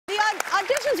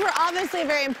were obviously a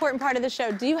very important part of the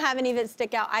show. Do you have any that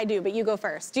stick out? I do, but you go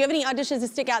first. Do you have any auditions that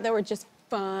stick out that were just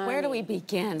fun? Where do we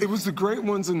begin? It was the great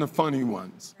ones and the funny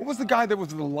ones. What was the guy that was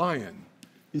the lion?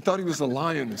 He thought he was a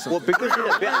lion or something. Well, because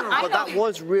that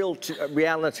was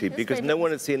reality because no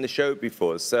one had seen the show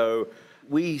before. So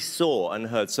we saw and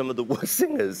heard some of the worst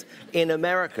singers in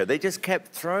America. They just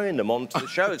kept throwing them onto the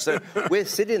show. So we're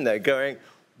sitting there going,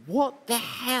 what the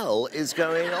hell is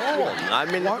going on? I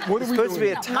mean, what it's supposed to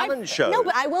be a talent show. No,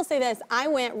 but I will say this. I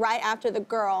went right after the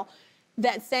girl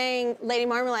that sang Lady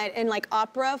Marmalade in, like,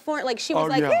 opera form. Like, she was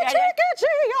like,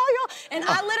 and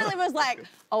I literally was like,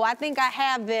 oh, I think I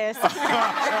have this. I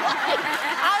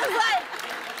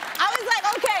was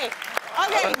like, okay,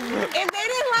 if they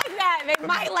didn't like that, they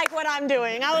might like what I'm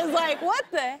doing. I was like, what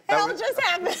the hell just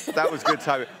happened? That was good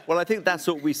timing. Well, I think that's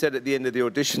what we said at the end of the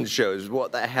audition show, is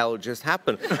what the hell just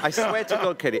happened. I swear to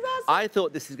God, Kelly, I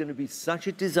thought this is going to be such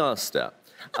a disaster.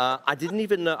 I didn't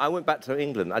even know, I went back to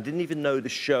England, I didn't even know the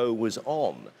show was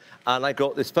on. And I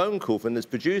got this phone call from this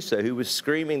producer who was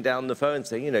screaming down the phone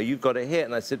saying, you know, you've got a hit.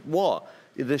 And I said, what?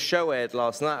 The show aired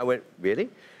last night. I went, really?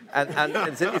 And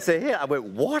it's a hit. I went,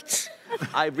 what?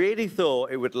 I really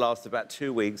thought it would last about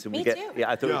 2 weeks. And Me too.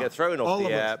 Yeah, I thought we'd get thrown off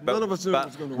the air. But, none of us knew it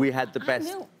was going to work. We had the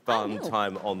best fun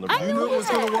time on the road. You knew it was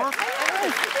going to work?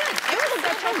 It was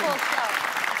such a cool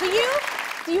show.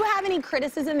 Do you have any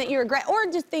criticism that you regret, or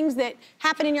just things that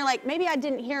happen and you're like, maybe I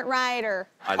didn't hear it right, or?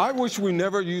 I wish we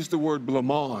never used the word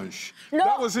blancmange. No.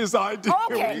 That was his idea.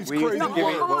 Okay. We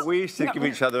used to give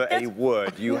each other a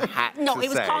word you had to say. No, it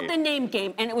was called The Name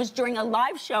Game, and it was during a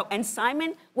live show, and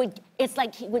Simon it's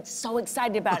like he was so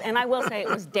excited about it, and I will say it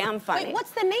was damn funny. Wait, what's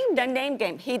the name? The Name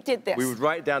Game. He did this. We would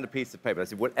write down a piece of paper. I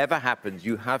said, whatever happens,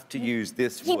 you have to use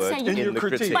this He'd word say in your the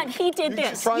critique. But he did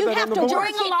this. You have to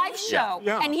during a live show,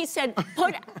 Yeah. and he said,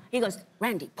 he goes,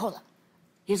 Randy, Paula,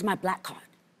 here's my black card.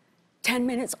 10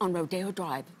 minutes on Rodeo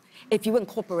Drive. If you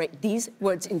incorporate these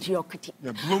words into your critique.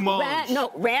 Yeah, blancmange.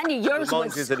 No, Randy, yours Blancmange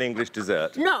was... is an English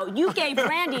dessert. No, you gave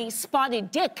Randy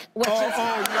spotted dick, which is... Oh,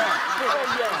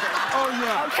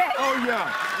 yeah. Okay. Oh,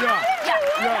 yeah.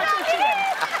 That's what you did.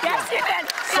 Yes, you did.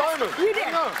 Simon. You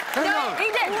did. No, he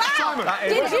did. Simon.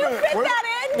 Did you fit that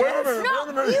in? Wait a minute.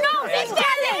 No, he didn't.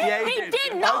 Yeah, He did.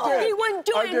 did. No, I did. he wouldn't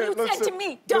do I it. did. And you said to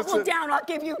me, double down. I'll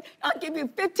give you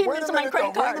 15 minutes of my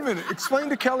credit card. Wait a minute. Explain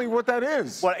to Kelly what that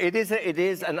is. Well, it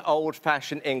is an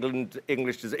old-fashioned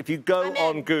English dessert. If you go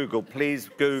on Google, please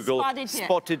Google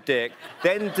spotted dick,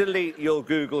 then delete your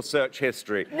Google search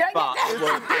history. It's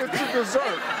a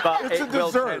dessert. But It's a it will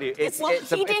dessert. tell you, it's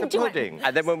he a didn't do it. pudding.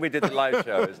 And then when we did the live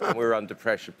shows and we were under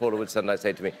pressure, Paula would sometimes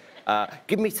say to me,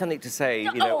 give me something to say,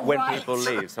 you know, when people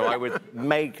leave. So I would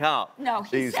make up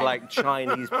these like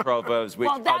Chinese proverbs which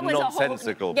are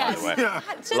nonsensical, by the way. Yeah.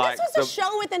 So this was a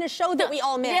show within a show that we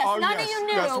all missed. Yes, none of you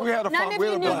knew. Yes, we had a none of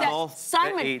you knew that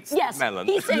Simon eats melon.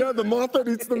 He said, Yeah, the moth that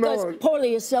eats the melon. Paula,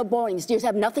 you're so boring. You just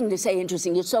have nothing to say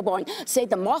interesting. You're so boring. Say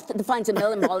the moth that finds a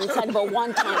melon ball inside of a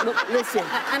wonton. Look, listen.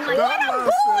 I'm like, what a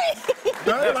boy!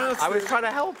 I was trying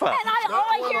to help her. And all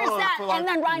I hear is that. And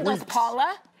then Ryan goes,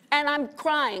 Paula? And I'm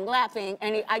crying, laughing,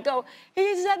 and I go,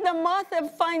 he said the moth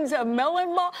that finds a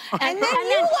melon ball. And then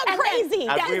you look crazy.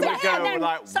 And we would go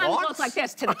like, Simon what? goes like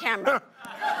this to the camera.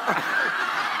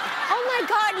 Oh my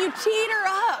God, you teed her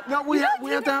up. No, we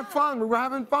had to have fun. We were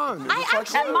having fun. I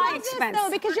actually at my love this, expense. though,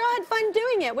 because y'all had fun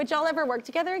doing it. Would y'all ever work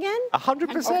together again?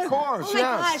 100%. Of course, Oh my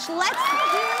gosh, let's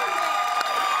do it.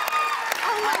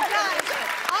 Oh my gosh.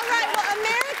 All right, well,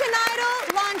 American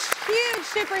Idol launched huge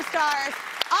superstars.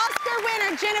 Oscar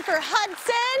winner Jennifer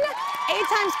Hudson,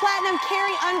 8-time platinum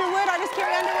artist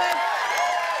Carrie Underwood,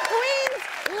 Queen's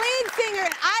lead singer,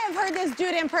 and I have heard this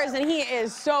dude in person. He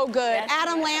is so good. Yes,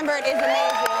 Adam Lambert is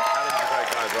amazing.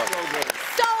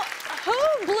 So,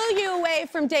 who blew you away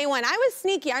from day one? I was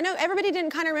sneaky. I know everybody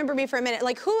didn't kind of remember me for a minute.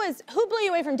 Like, who blew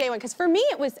you away from day one? Because for me,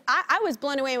 it was I was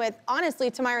blown away with,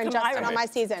 honestly, Tamara and Justin on my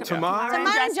season. Tamara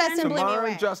and Justin blew me away. Tamara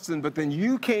and Justin, but then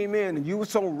you came in and you were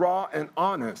so raw and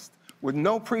honest, with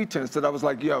no pretense, that I was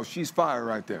like, yo, she's fire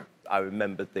right there. I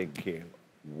remember thinking,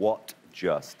 what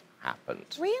just happened?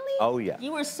 Really? Oh, yeah.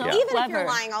 You were so Even clever. if you're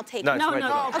lying, I'll take No, it. No.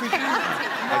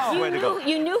 I swear to God.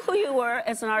 You knew who you were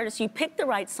as an artist. You picked the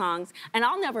right songs. And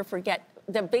I'll never forget,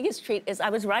 the biggest treat is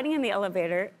I was riding in the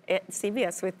elevator at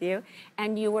CBS with you,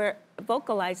 and you were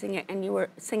vocalizing it, and you were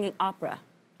singing opera.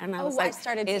 And I was like,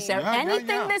 is there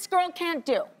anything this girl can't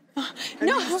do? And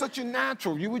you were such a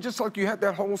natural. You were just like, you had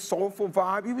that whole soulful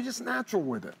vibe. You were just natural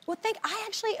with it. Well, I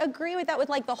actually agree with that with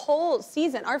like the whole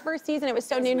season. Our first season, it was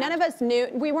so new. None of us knew.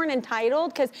 We weren't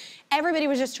entitled because everybody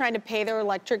was just trying to pay their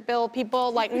electric bill.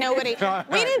 People, like nobody.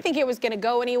 We didn't think it was going to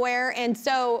go anywhere. And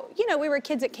so, you know, we were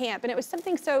kids at camp and it was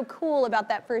something so cool about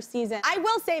that first season. I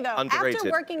will say though, Underrated.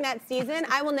 after working that season,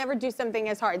 I will never do something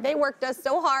as hard. They worked us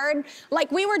so hard.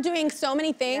 Like we were doing so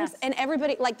many things and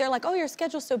everybody, like they're like, oh, your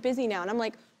schedule's so busy now. And I'm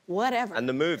like, whatever. And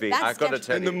the movie, I've got to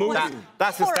tell you, the movie.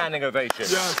 that's a standing ovation.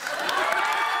 Yes.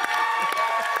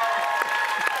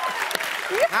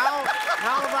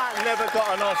 How that never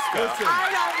got an Oscar? Listen, I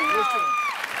don't know. listen,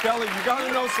 Kelly, you gotta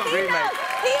know something. Remake.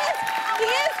 He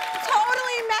is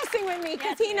totally messing with me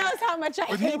because he knows how much I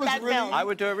hate that film. I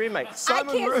would do a remake. I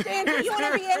can't stand it. You want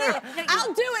to be in it?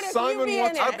 I'll do it if you be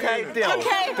in it. Okay, deal.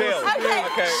 Okay. Deal. Okay.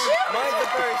 Okay. Mine's a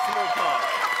very small part.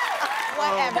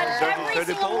 Whatever. But every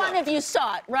single one of you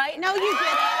saw it, right? No, you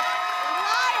didn't.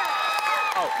 Liar.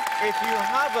 Oh, if you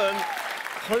haven't,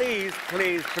 please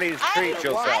treat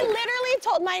yourself. I literally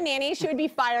told my nanny she would be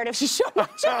fired if she showed my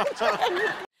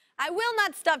children. I will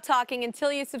not stop talking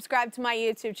until you subscribe to my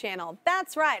YouTube channel.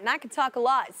 That's right, and I can talk a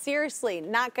lot. Seriously,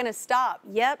 not gonna stop.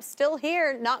 Yep, still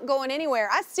here, not going anywhere.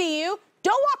 I see you.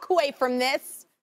 Don't walk away from this.